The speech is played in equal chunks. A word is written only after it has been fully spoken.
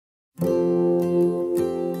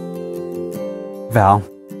Val,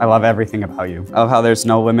 I love everything about you. I love how there's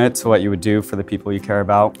no limit to what you would do for the people you care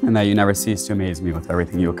about, and that you never cease to amaze me with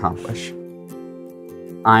everything you accomplish.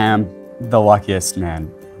 I am the luckiest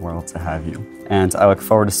man in the world to have you, and I look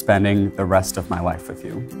forward to spending the rest of my life with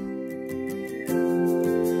you.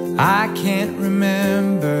 I can't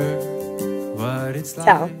remember what it's like.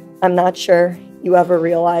 Tal, I'm not sure you ever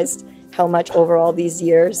realized how much over all these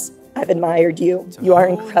years I've admired you. You are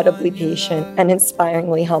incredibly patient and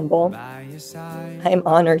inspiringly humble. I am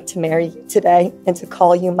honored to marry you today and to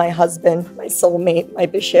call you my husband, my soulmate, my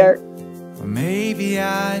Bashert. Or maybe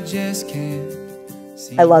I just can't.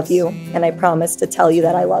 I love you, and I promise to tell you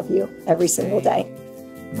that I love you every single day.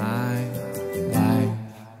 My life.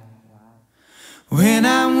 When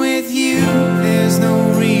I'm with you, there's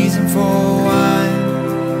no reason for why.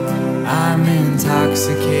 I'm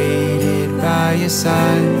intoxicated by your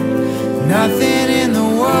side. Nothing in the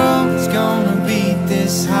world's gonna beat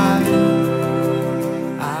this high.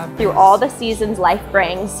 Through all the seasons life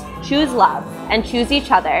brings, choose love and choose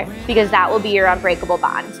each other, because that will be your unbreakable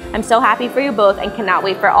bond. I'm so happy for you both and cannot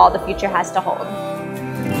wait for all the future has to hold.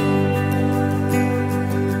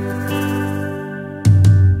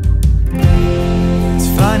 It's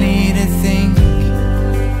funny to think.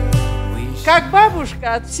 Как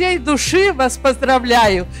бабушка, от всей души вас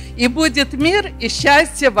поздравляю. И будет мир и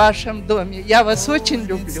счастье в вашем доме. Я вас очень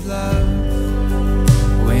люблю.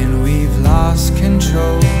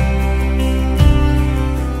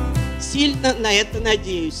 Сильно на это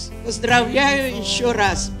надеюсь. Поздравляю еще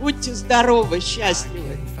раз. Будьте здоровы,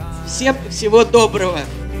 счастливы. Всем всего доброго.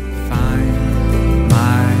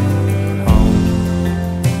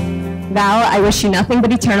 Val, I wish you nothing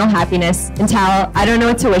but eternal happiness. And Tal, I don't know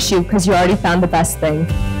what to wish you because you already found the best thing.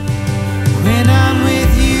 When I'm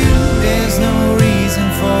with you, there's no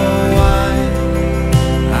reason for why.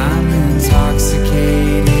 I'm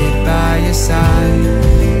intoxicated by your side.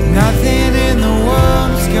 Nothing in the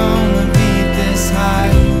world's gonna beat this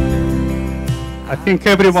high. I think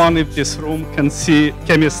everyone in this room can see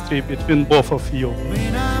chemistry between both of you.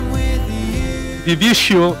 When I'm with you, We wish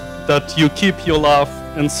you that you keep your love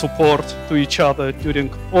and support to each other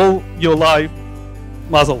during all your life.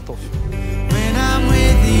 Mazel tov. when I'm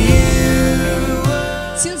with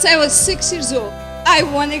you. Since I was 6 years old, I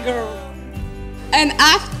want a girl. And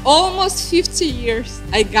after almost 50 years,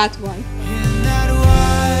 I got one. In that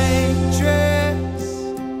white dress,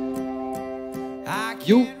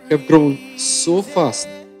 You have grown so fast.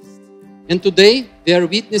 And today we are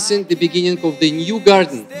witnessing the beginning of the new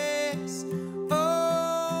garden.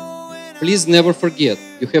 Please never forget,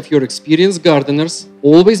 you have your experienced gardeners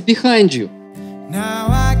always behind you. now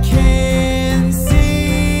I can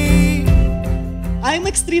see. I'm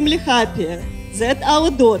extremely happy that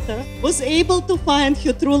our daughter was able to find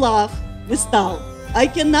her true love with Tal. I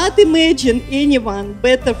cannot imagine anyone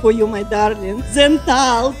better for you, my darling, than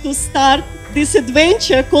Tal to start this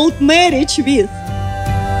adventure called marriage with.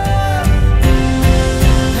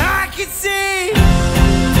 I can see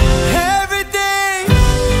everything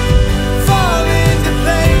fall into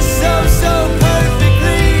place so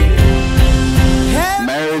perfectly.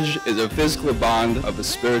 Marriage is a physical bond of a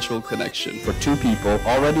spiritual connection for two people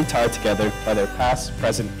already tied together by their past,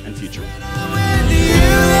 present, and future. With you,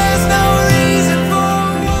 there's no reason for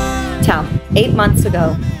why. Tal, 8 months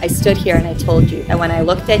ago, I stood here and I told you that when I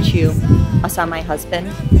looked at you, I saw my husband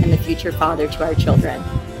and the future father to our children.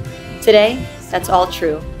 Today, that's all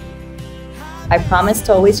true. I promise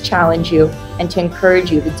to always challenge you and to encourage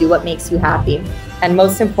you to do what makes you happy. And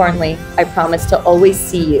most importantly, I promise to always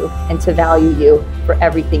see you and to value you for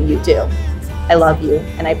everything you do. I love you,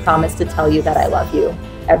 and I promise to tell you that I love you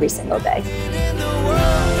every single day. In the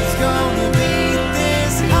world's gonna beat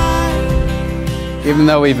this high. Even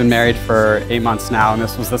though we've been married for 8 months now, and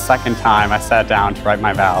this was the second time I sat down to write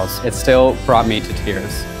my vows, it still brought me to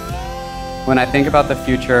tears. When I think about the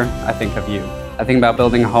future, I think of you. I think about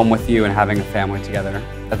building a home with you and having a family together.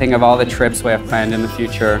 I think of all the trips we have planned in the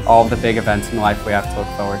future, all of the big events in life we have to look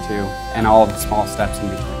forward to, and all of the small steps in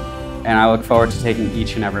between. And I look forward to taking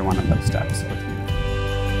each and every one of those steps with you.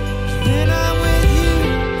 When I'm with you,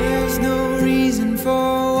 there's no reason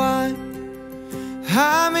for why.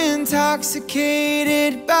 I'm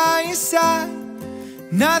intoxicated by your side.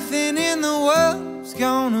 Nothing in the world's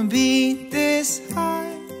gonna beat this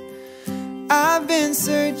high. I've been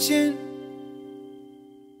searching.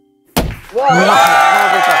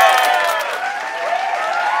 Wow.